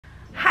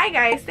Hi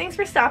guys, thanks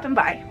for stopping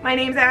by. My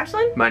name's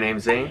Ashlyn. My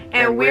name's Zane.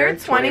 And we're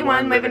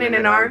 21 living in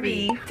an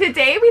RV.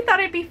 Today we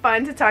thought it'd be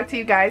fun to talk to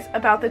you guys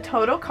about the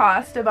total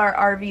cost of our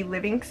RV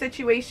living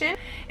situation.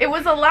 It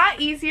was a lot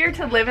easier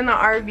to live in the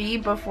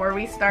RV before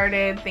we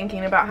started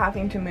thinking about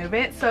having to move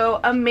it.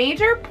 So a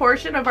major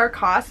portion of our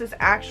cost is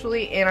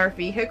actually in our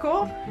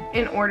vehicle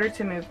in order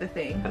to move the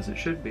thing. As it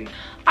should be.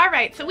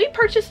 Alright, so we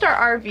purchased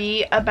our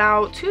RV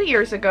about 2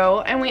 years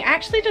ago and we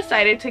actually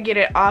decided to get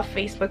it off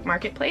Facebook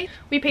Marketplace.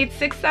 We paid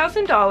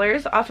 $6,000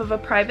 off of a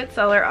private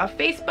seller off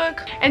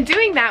Facebook, and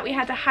doing that we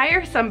had to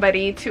hire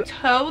somebody to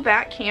tow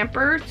that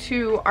camper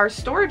to our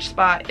storage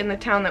spot in the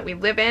town that we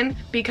live in.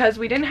 Because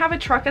we didn't have a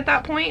truck at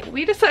that point,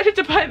 we decided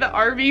to buy the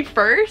RV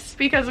first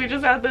because we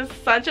just had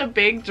such a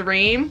big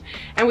dream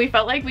and we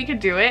felt like we could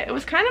do it. It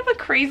was kind of a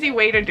crazy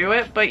way to do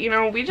it, but you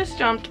know, we just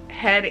jumped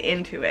head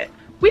into it.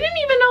 We didn't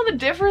even know the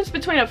difference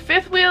between a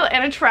fifth wheel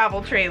and a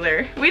travel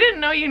trailer. We didn't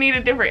know you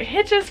needed different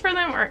hitches for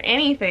them or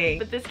anything.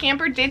 But this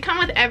camper did come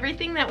with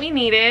everything that we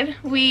needed.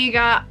 We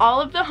got all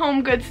of the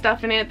home good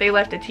stuff in it. They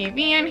left a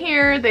TV in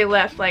here. They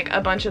left like a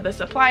bunch of the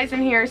supplies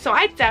in here. So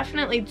I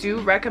definitely do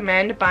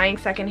recommend buying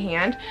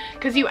secondhand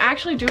because you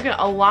actually do get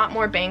a lot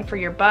more bang for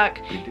your buck.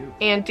 You do.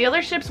 And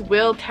dealerships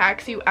will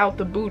tax you out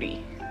the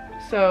booty.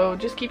 So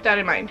just keep that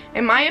in mind.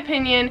 In my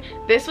opinion,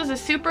 this was a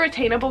super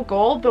attainable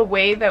goal the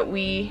way that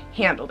we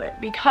handled it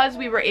because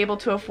we were able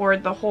to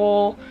afford the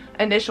whole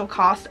initial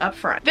cost up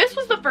front. This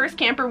was the first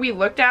camper we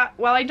looked at.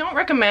 While I don't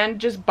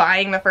recommend just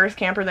buying the first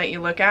camper that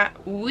you look at,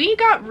 we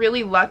got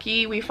really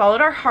lucky. We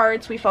followed our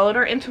hearts, we followed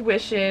our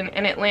intuition,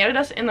 and it landed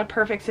us in the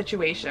perfect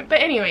situation. But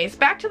anyways,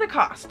 back to the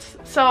costs.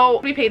 So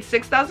we paid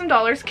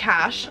 $6,000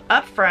 cash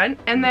up front,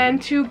 and then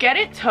to get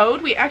it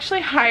towed, we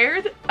actually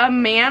hired a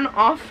man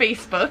off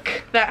Facebook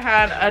that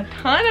had a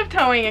ton of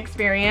towing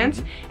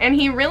experience, and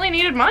he really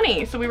needed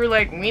money. So we were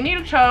like, we need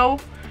a tow.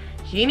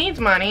 He needs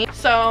money.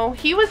 So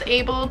he was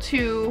able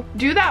to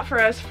do that for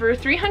us for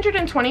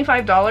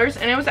 $325,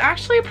 and it was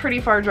actually a pretty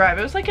far drive.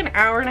 It was like an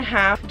hour and a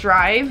half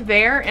drive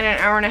there and an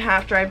hour and a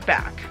half drive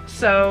back.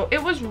 So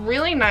it was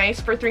really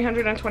nice for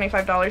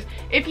 $325.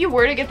 If you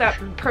were to get that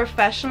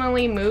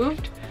professionally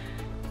moved,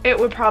 it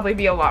would probably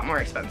be a lot more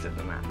expensive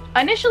than that.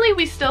 Initially,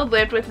 we still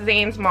lived with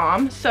Zane's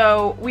mom,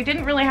 so we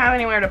didn't really have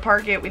anywhere to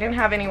park it. We didn't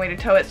have any way to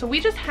tow it, so we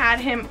just had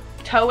him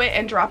tow it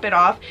and drop it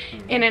off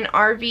in an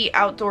RV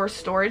outdoor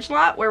storage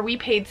lot where we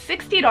paid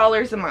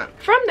 $60 a month.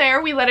 From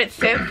there, we let it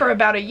sit for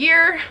about a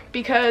year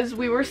because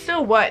we were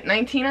still, what,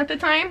 19 at the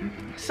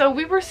time? So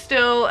we were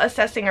still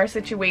assessing our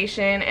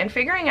situation and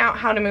figuring out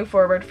how to move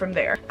forward from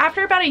there.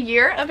 After about a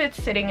year of it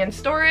sitting in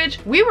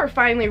storage, we were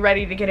finally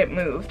ready to get it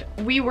moved.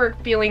 We were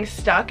feeling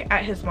stuck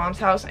at his mom's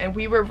house and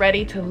we were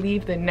ready to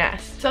leave the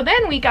nest. So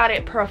then we got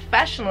it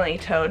professionally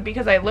towed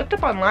because I looked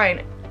up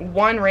online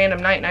one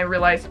random night and I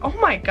realized, oh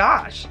my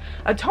gosh,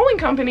 a towing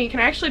company can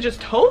actually just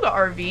tow the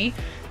RV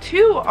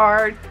to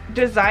our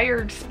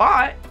desired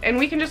spot and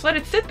we can just let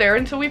it sit there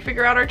until we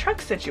figure out our truck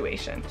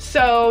situation.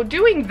 So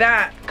doing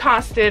that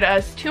costed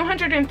us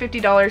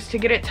 $250 to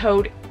get it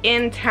towed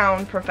in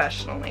town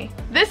professionally.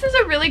 This is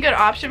a really good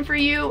option for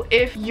you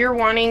if you're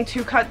wanting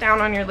to cut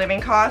down on your living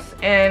costs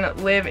and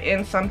live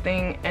in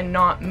something and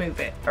not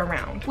move it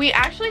around. We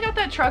actually got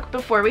that truck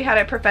before we had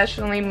it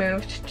professionally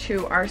moved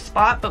to our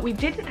spot, but we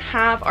didn't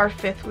have our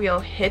fifth wheel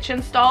hitch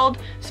installed,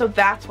 so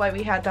that's why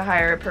we had to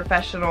hire a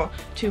professional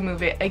to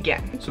move it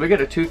again. So we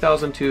got a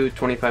 2002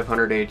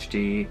 2500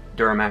 HD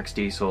Duramax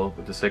diesel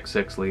with the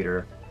 6.6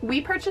 liter. We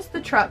purchased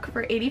the truck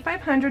for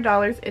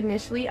 $8,500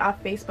 initially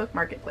off Facebook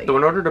Marketplace. So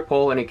in order to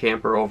pull any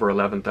camper over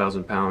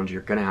 11,000 pounds,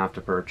 you're going to have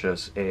to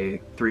purchase a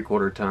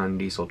 3/4 ton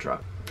diesel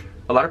truck.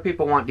 A lot of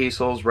people want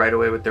diesels right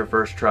away with their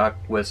first truck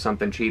with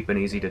something cheap and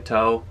easy to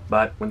tow,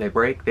 but when they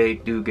break, they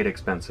do get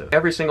expensive.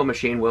 Every single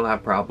machine will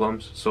have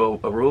problems,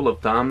 so a rule of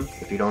thumb,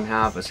 if you don't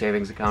have a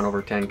savings account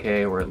over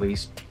 10K or at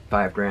least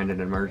 $5 grand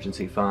in an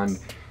emergency fund,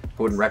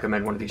 I wouldn't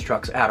recommend one of these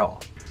trucks at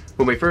all.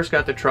 When we first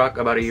got the truck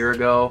about a year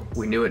ago,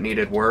 we knew it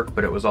needed work,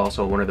 but it was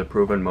also one of the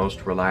proven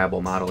most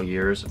reliable model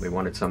years. We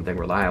wanted something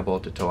reliable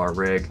to tow our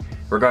rig,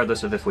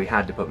 regardless of if we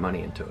had to put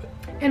money into it.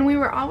 And we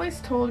were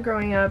always told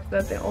growing up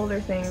that the older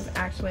things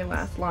actually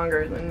last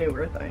longer than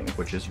newer things.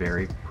 Which is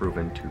very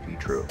proven to be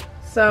true.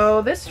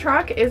 So this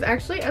truck is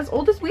actually as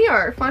old as we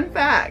are, fun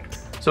fact.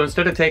 So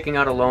instead of taking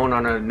out a loan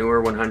on a newer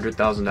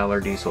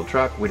 $100,000 diesel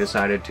truck, we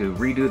decided to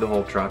redo the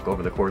whole truck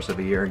over the course of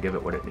a year and give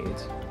it what it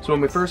needs. So when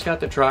we first got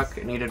the truck,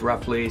 it needed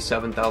roughly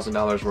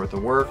 $7,000 worth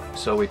of work,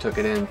 so we took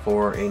it in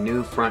for a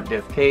new front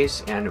diff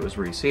case and it was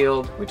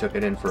resealed. We took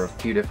it in for a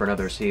few different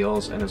other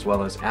seals, and as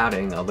well as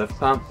adding a lift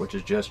pump, which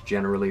is just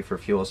generally for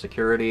fuel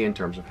security in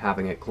terms of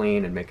having it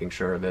clean and making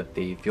sure that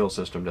the fuel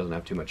system doesn't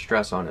have too much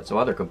stress on it so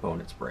other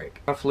components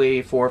break.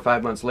 Roughly 4 or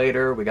 5 months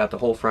later, we got the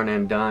whole front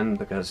end done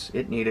because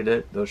it needed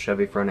it. Those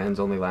Chevy front ends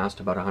only last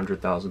about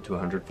 100,000 to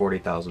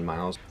 140,000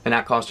 miles, and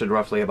that costed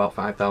roughly about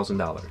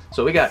 $5,000.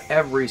 So we got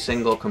every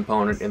single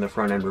component in the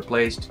front end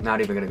replaced.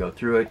 Not even going to go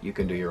through it, you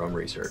can do your own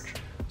research.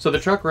 So the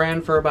truck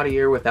ran for about a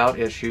year without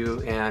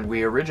issue, and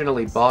we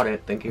originally bought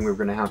it thinking we were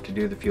going to have to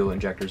do the fuel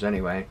injectors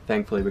anyway.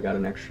 Thankfully we got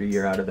an extra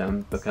year out of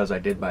them because I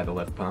did buy the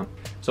lift pump.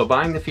 So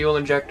buying the fuel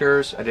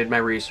injectors, I did my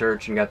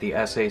research and got the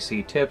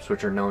SAC tips,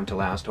 which are known to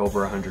last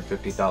over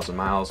 150,000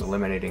 miles,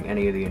 eliminating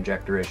any of the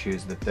injector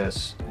issues that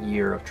this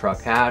year of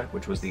truck had,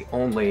 which was the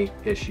only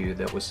issue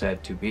that was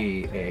said to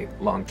be a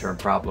long-term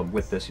problem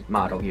with this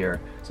model year.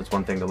 So it's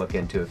one thing to look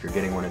into if you're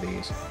getting one of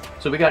these.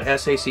 So we got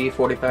SAC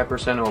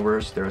 45%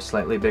 overs. They're a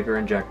slightly bigger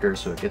injector,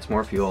 so it gets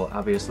more fuel.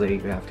 Obviously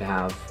you have to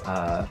have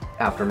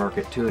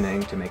aftermarket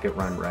tuning to make it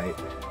run right.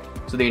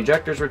 So the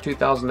injectors were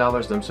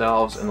 $2,000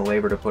 themselves, and the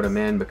labor to put them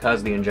in,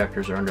 because the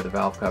injectors are under the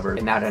valve cover,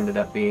 and that ended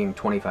up being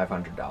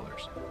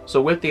 $2,500. So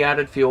with the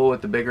added fuel,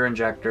 with the bigger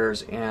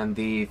injectors, and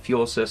the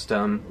fuel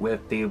system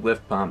with the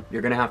lift pump,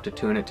 you're going to have to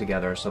tune it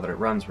together so that it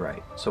runs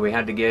right. So we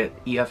had to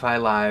get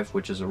EFI Live,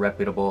 which is a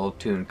reputable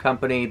tune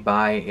company,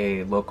 by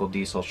a local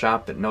diesel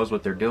shop that knows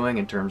what they're doing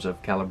in terms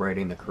of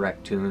calibrating the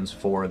correct tunes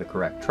for the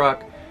correct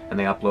truck, and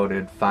they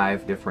uploaded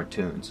 5 different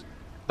tunes.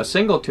 A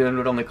single tune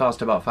would only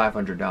cost about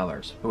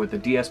 $500, but with the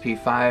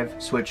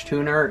DSP-5 switch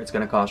tuner, it's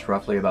going to cost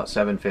roughly about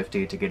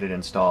 $750 to get it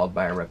installed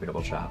by a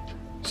reputable shop.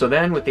 So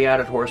then with the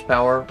added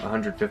horsepower,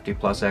 150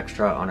 plus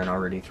extra on an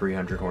already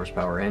 300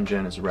 horsepower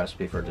engine is a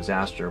recipe for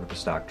disaster with the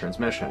stock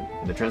transmission.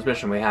 And the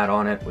transmission we had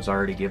on it was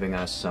already giving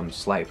us some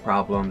slight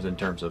problems in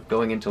terms of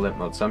going into limp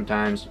mode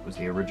sometimes. It was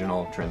the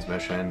original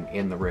transmission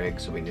in the rig,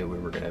 so we knew we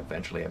were going to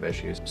eventually have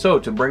issues. So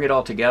to bring it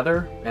all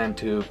together and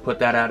to put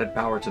that added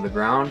power to the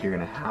ground, you're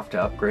going to have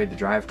to upgrade the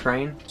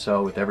drivetrain.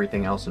 So with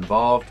everything else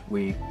involved,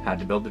 we had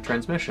to build the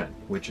transmission,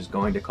 which is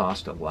going to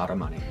cost a lot of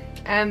money.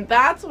 And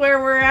that's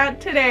where we're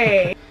at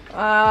today.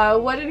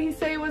 What did he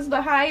say was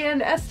the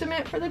high-end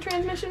estimate for the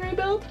transmission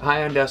rebuild?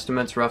 High-end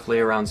estimate's roughly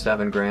around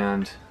 $7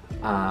 grand,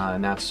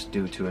 and that's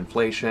due to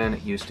inflation.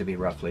 It used to be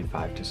roughly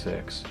 5 to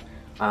 6.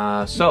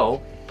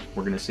 So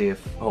we're gonna see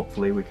if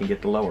hopefully we can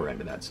get the lower end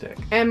of that stick.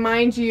 And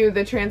mind you,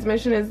 the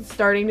transmission is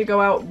starting to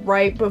go out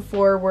right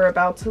before we're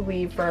about to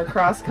leave for a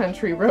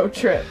cross-country road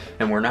trip.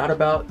 And we're not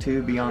about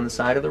to be on the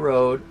side of the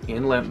road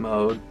in limp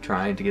mode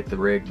trying to get the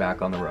rig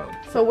back on the road.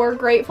 So we're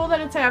grateful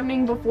that it's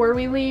happening before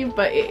we leave,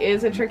 but it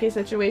is a tricky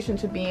situation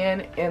to be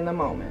in the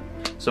moment.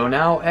 So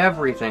now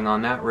everything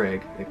on that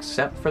rig,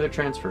 except for the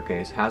transfer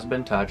case, has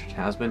been touched,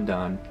 has been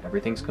done,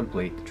 everything's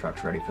complete, the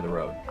truck's ready for the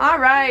road.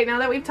 Alright, now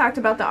that we've talked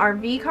about the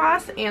RV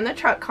costs and the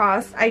truck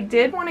costs, I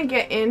did want to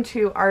get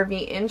into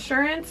RV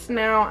insurance.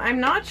 Now, I'm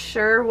not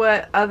sure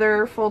what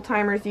other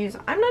full-timers use.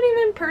 I'm not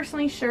even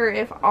personally sure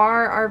if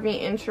our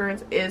RV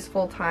insurance is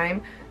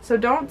full-time. So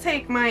don't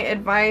take my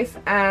advice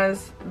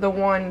as the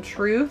one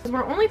truth.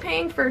 We're only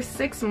paying for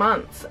 6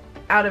 months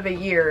out of a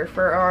year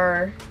for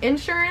our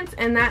insurance,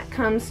 and that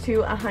comes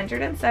to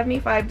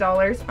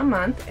 $175 a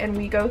month, and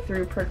we go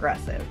through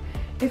Progressive.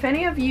 If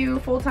any of you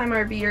full-time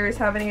RVers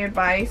have any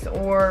advice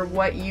or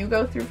what you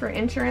go through for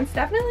insurance,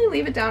 definitely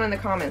leave it down in the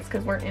comments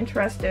because we're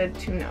interested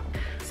to know.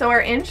 So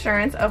our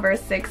insurance over a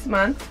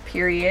 6-month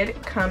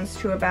period comes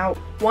to about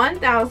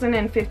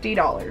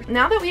 $1,050.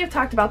 Now that we have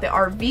talked about the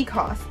RV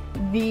costs,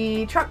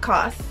 the truck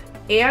costs,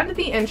 and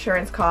the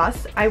insurance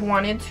costs, I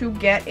wanted to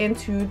get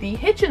into the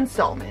hitch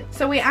installment.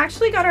 So we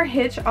actually got our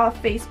hitch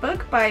off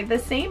Facebook by the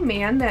same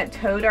man that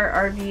towed our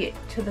RV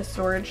to the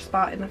storage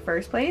spot in the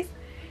first place.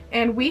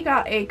 And we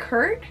got a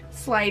Kurt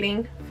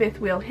sliding 5th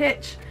wheel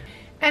hitch.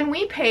 And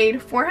we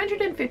paid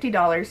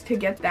 $450 to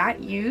get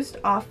that used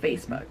off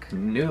Facebook.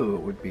 Knew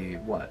it would be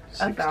what?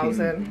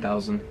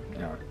 $1,000.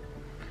 Yeah.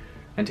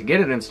 And to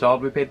get it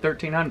installed, we paid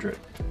 $1,300.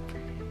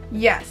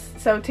 Yes,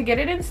 so to get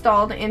it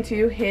installed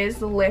into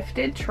his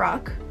lifted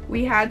truck,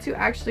 we had to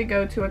actually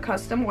go to a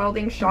custom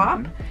welding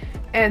shop,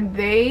 and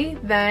they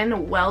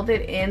then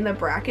welded in the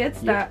brackets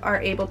that are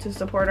able to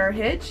support our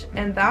hitch,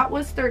 and that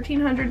was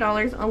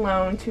 $1,300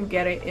 alone to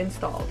get it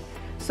installed.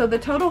 So the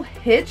total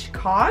hitch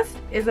cost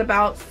is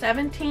about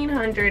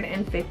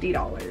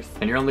 $1,750.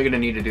 And you're only going to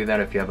need to do that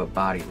if you have a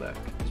body lift.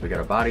 So we got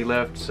a body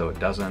lift, so it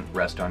doesn't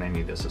rest on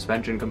any of the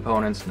suspension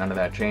components, none of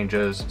that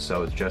changes,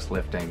 so it's just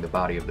lifting the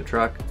body of the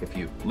truck. If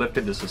you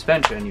lifted the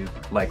suspension, you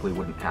likely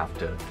wouldn't have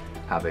to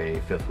have a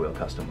 5th wheel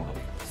custom weld.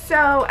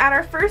 So at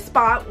our first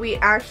spot, we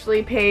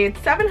actually paid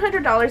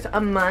 $700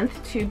 a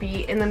month to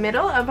be in the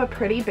middle of a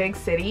pretty big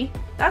city.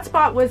 That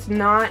spot was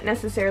not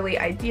necessarily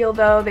ideal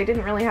though. They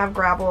didn't really have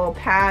gravel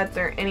pads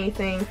or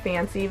anything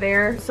fancy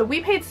there. So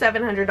we paid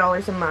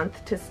 $700 a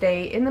month to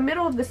stay in the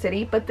middle of the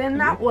city, but then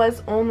that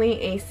was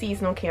only a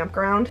seasonal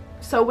campground.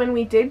 So when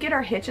we did get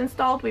our hitch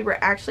installed, we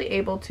were actually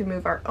able to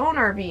move our own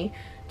RV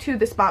to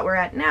the spot we're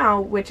at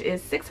now, which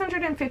is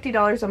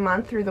 $650 a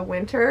month through the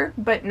winter,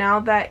 but now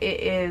that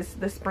it is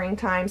the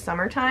springtime,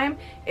 summertime,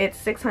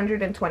 it's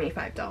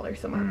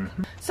 $625 a month.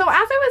 So as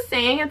I was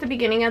saying at the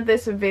beginning of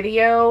this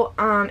video,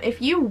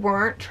 if you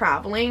weren't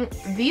traveling,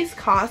 these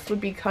costs would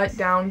be cut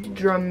down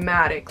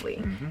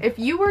dramatically. If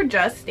you were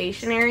just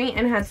stationary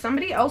and had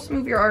somebody else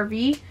move your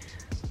RV,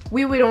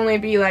 we would only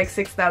be like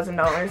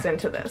 $6,000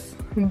 into this.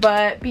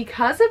 But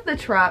because of the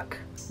truck,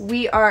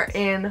 we are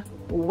in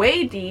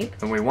way deep.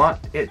 And we want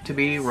it to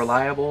be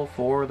reliable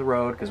for the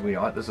road because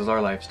this is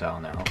our lifestyle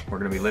now. We're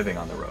going to be living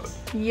on the road.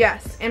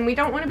 Yes, and we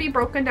don't want to be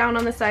broken down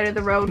on the side of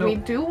the road. Nope. We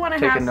do want to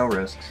taking no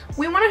risks.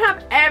 We want to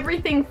have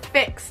everything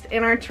fixed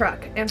in our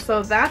truck, and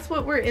so that's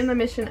what we're in the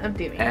mission of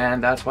doing.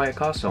 And that's why it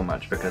costs so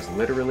much, because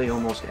literally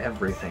almost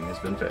everything has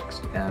been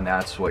fixed, and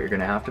that's what you're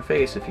going to have to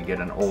face if you get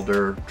an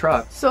older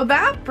truck. So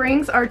that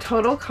brings our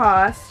total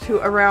cost to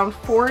around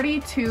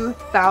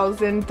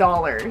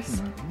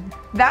 $42,000.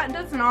 That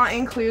does not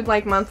include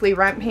like monthly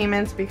rent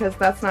payments, because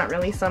that's not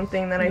really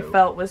something that I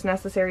felt was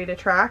necessary to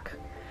track.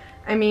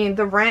 I mean,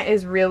 the rent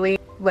is really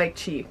like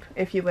cheap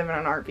if you live in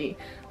an RV.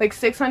 Like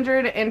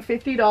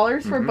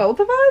 $650 for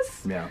both of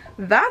us? Yeah.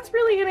 That's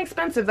really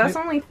inexpensive. That's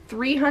only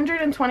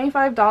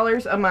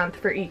 $325 a month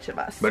for each of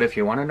us. But if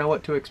you want to know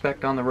what to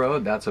expect on the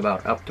road, that's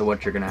about up to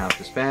what you're going to have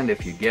to spend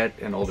if you get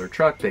an older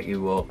truck that you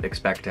will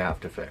expect to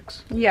have to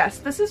fix. Yes,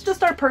 this is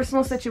just our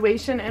personal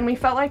situation, and we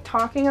felt like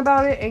talking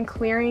about it and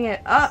clearing it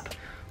up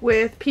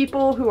with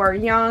people who are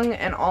young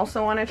and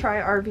also want to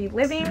try RV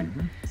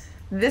living.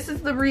 This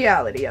is the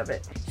reality of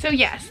it. So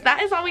yes,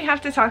 that is all we have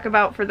to talk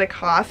about for the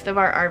cost of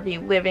our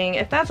RV living.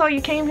 If that's all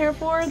you came here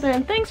for,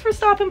 then thanks for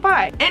stopping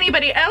by.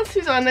 Anybody else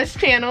who's on this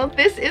channel,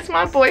 this is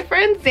my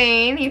boyfriend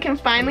Zane. You can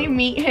finally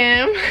meet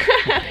him.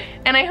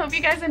 And I hope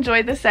you guys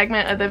enjoyed this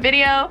segment of the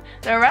video.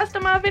 The rest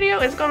of my video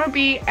is gonna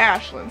be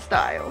Ashlyn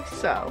style,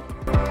 so.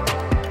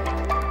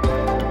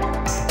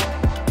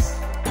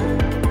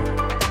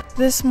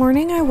 This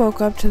morning I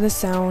woke up to the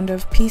sound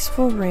of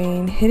peaceful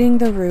rain hitting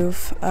the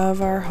roof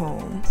of our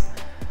home.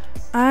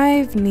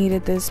 I've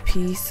needed this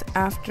peace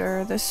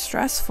after the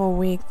stressful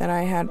week that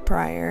I had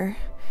prior.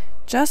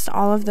 Just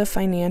all of the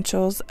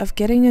financials of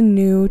getting a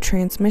new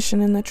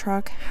transmission in the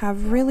truck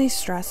have really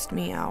stressed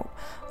me out,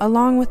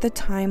 along with the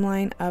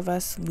timeline of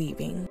us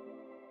leaving.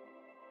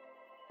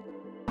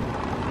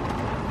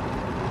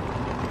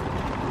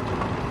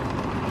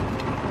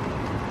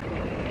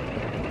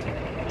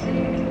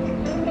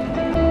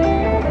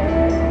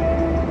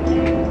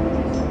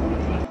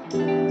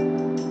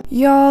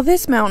 Y'all,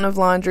 this mountain of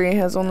laundry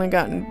has only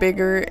gotten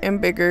bigger and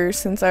bigger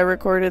since I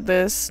recorded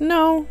this.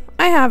 No,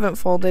 I haven't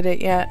folded it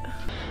yet.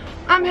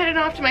 I'm heading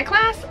off to my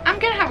class. I'm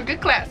gonna have a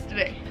good class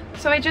today.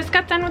 So I just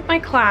got done with my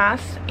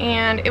class,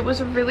 and it was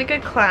a really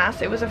good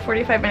class. It was a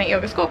 45-minute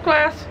yoga school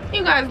class.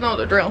 You guys know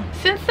the drill.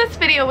 Since this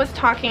video was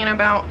talking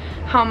about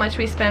how much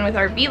we spend with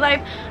RV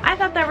life, I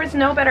thought there was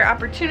no better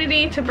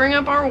opportunity to bring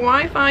up our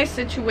Wi-Fi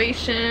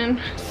situation.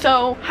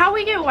 So how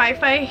we get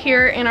Wi-Fi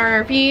here in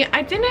our RV,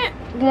 I didn't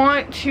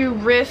want to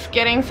risk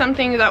getting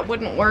something that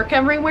wouldn't work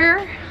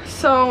everywhere.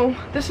 So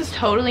this is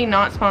totally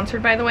not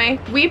sponsored, by the way.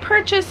 We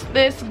purchased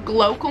this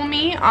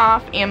GlocalMe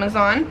off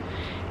Amazon,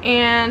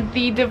 and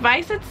the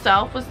device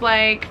itself was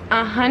like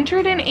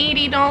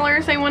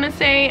 $180, I want to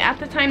say, at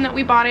the time that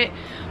we bought it.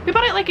 We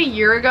bought it like a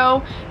year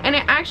ago, and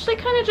it actually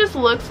kind of just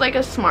looks like a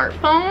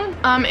smartphone.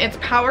 It's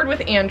powered with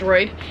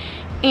Android,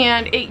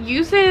 and it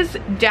uses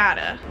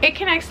data. It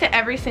connects to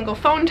every single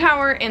phone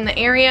tower in the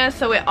area,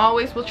 so it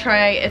always will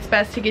try its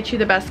best to get you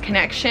the best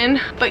connection,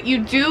 but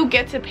you do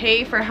get to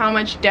pay for how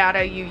much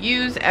data you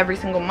use every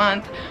single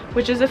month,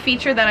 which is a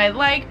feature that I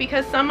like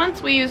because some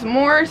months we use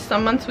more,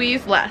 some months we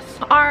use less.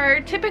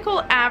 Our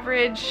typical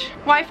average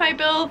Wi-Fi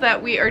bill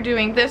that we are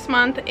doing this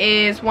month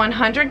is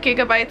 100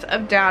 gigabytes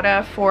of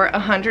data for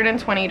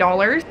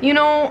 $120. You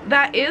know,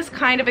 that is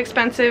kind of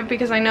expensive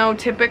because I know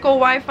typical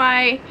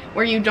Wi-Fi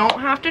where you don't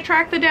have to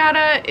track the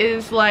data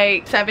is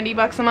like 70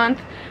 bucks a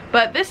month,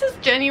 but this is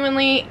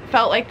genuinely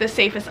felt like the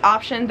safest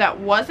option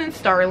that wasn't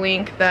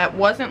Starlink, that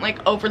wasn't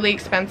like overly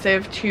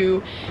expensive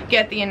to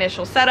get the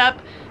initial setup.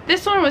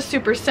 This one was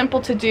super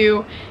simple to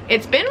do.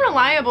 It's been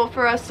reliable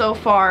for us so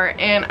far,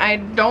 and I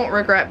don't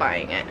regret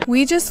buying it.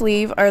 We just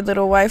leave our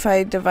little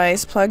Wi-Fi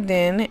device plugged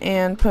in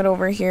and put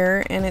over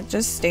here, and it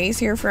just stays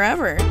here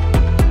forever.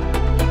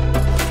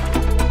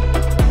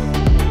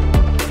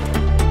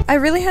 I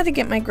really had to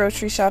get my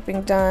grocery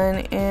shopping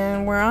done,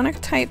 and we're on a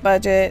tight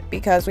budget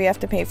because we have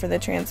to pay for the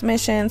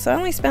transmission, so I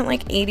only spent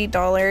like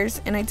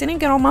 $80, and I didn't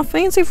get all my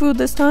fancy food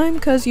this time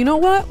because you know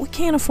what? We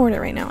can't afford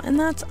it right now, and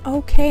that's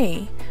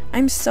okay.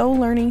 I'm so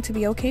learning to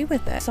be okay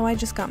with it. So I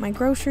just got my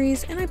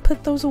groceries and I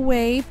put those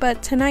away,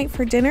 but tonight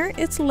for dinner,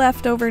 it's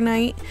leftover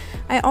night.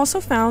 I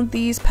also found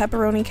these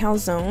pepperoni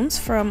calzones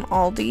from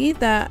Aldi.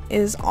 That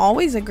is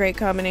always a great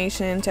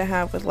combination to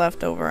have with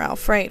leftover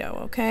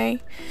Alfredo, okay?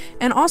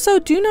 And also,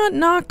 do not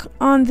knock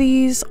on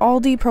these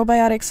Aldi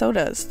probiotic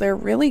sodas. They're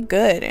really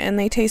good and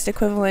they taste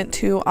equivalent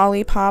to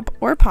Olipop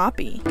or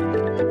Poppy.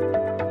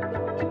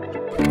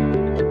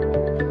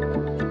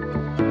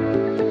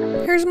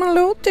 Here's my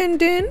little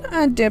din-din.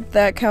 I dipped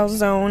that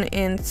calzone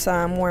in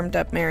some warmed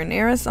up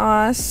marinara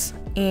sauce,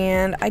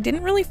 and I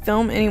didn't really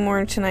film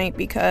anymore tonight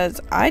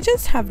because I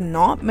just have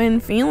not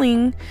been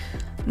feeling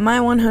my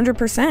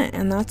 100%,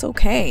 and that's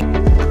okay.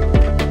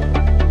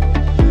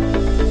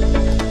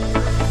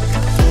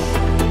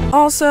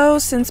 Also,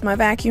 since my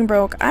vacuum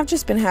broke, I've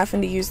just been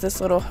having to use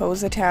this little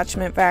hose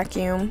attachment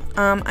vacuum.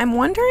 I'm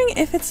wondering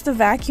if it's the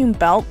vacuum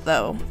belt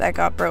though that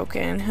got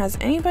broken. Has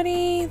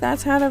anybody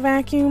that's had a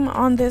vacuum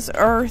on this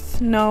earth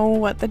know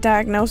what the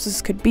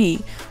diagnosis could be?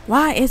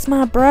 Why is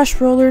my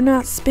brush roller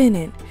not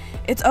spinning?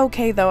 It's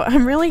okay though.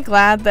 I'm really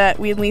glad that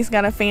we at least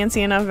got a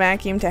fancy enough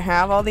vacuum to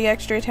have all the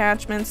extra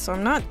attachments, so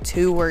I'm not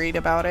too worried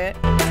about it.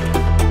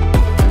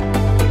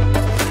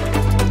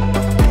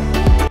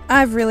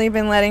 I've really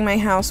been letting my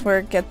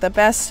housework get the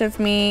best of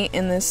me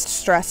in this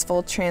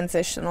stressful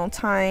transitional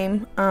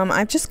time.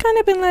 I've just kind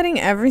of been letting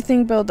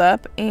everything build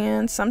up,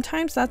 and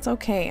sometimes that's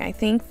okay. I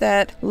think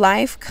that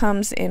life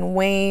comes in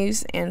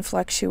waves and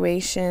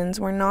fluctuations.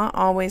 We're not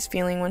always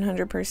feeling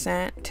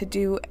 100% to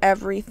do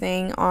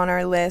everything on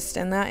our list,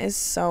 and that is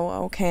so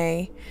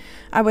okay.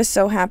 I was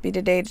so happy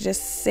today to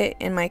just sit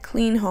in my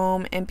clean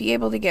home and be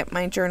able to get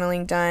my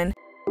journaling done.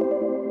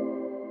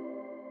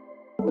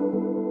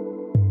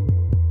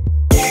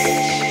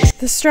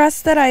 The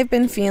stress that I've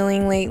been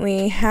feeling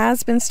lately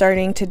has been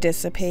starting to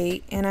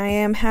dissipate, and I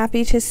am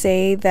happy to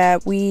say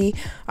that we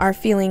are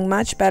feeling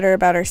much better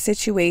about our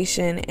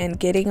situation and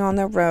getting on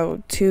the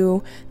road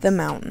to the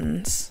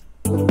mountains.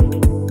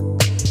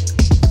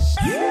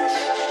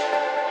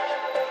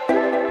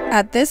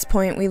 At this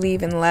point, we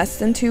leave in less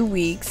than 2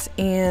 weeks,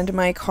 and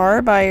my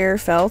car buyer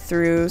fell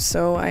through,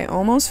 so I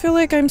almost feel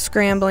like I'm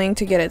scrambling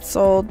to get it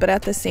sold, but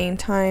at the same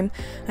time,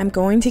 I'm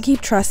going to keep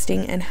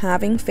trusting and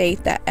having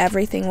faith that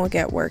everything will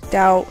get worked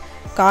out.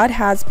 God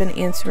has been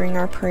answering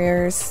our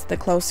prayers the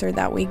closer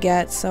that we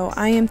get, so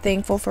I am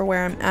thankful for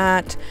where I'm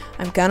at.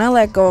 I'm gonna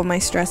let go of my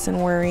stress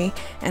and worry,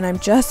 and I'm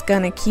just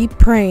gonna keep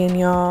praying,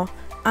 y'all.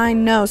 I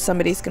know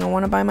somebody's gonna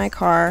want to buy my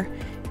car.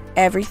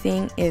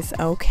 Everything is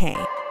okay.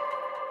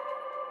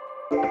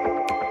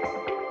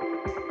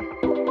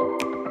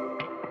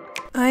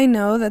 I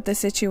know that the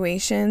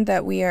situation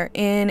that we are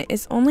in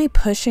is only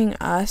pushing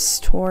us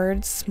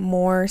towards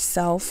more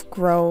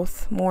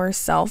self-growth, more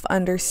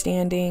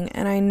self-understanding,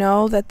 and I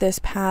know that this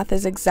path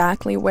is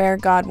exactly where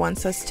God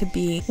wants us to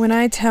be. When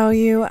I tell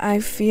you I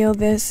feel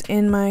this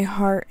in my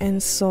heart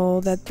and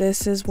soul that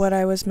this is what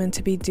I was meant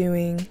to be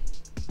doing,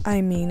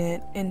 I mean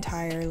it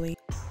entirely.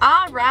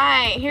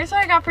 Alright, here's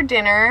what I got for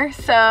dinner.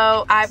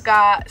 So I've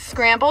got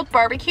scrambled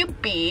barbecue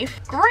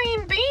beef,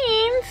 green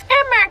beans,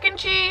 and mac and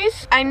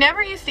cheese. I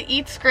never used to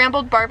eat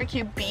scrambled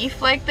barbecue beef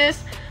like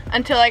this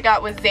until I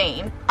got with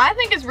Zane. I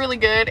think it's really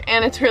good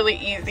and it's really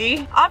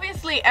easy.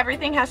 Obviously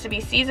everything has to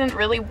be seasoned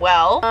really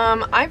well.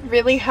 I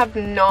really have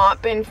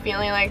not been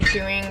feeling like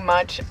doing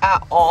much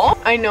at all.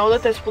 I know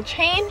that this will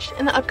change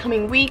in the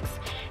upcoming weeks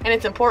and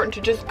it's important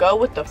to just go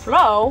with the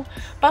flow,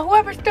 but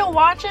whoever's still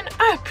watching,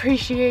 I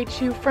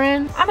appreciate you,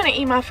 friend. I'm gonna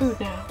eat my food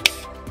now.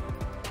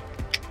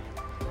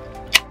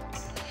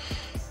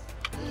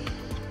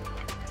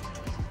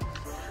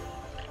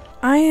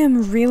 I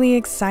am really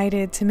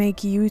excited to make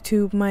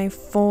YouTube my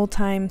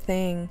full-time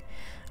thing.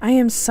 I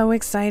am so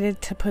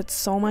excited to put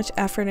so much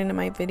effort into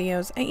my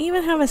videos. I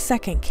even have a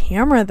second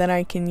camera that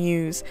I can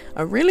use.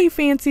 A really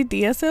fancy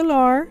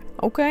DSLR.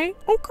 Okay.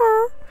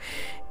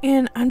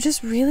 And I'm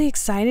just really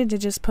excited to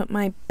just put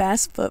my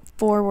best foot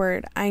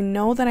forward. I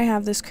know that I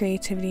have this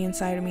creativity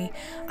inside of me.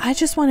 I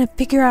just want to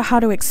figure out how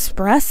to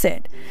express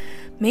it.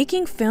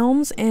 Making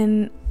films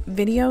and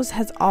videos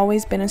has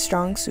always been a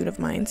strong suit of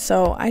mine,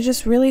 so I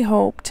just really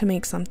hope to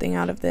make something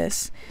out of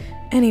this.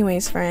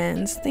 Anyways,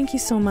 friends, thank you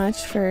so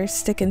much for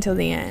sticking till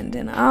the end,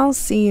 and I'll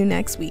see you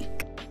next week.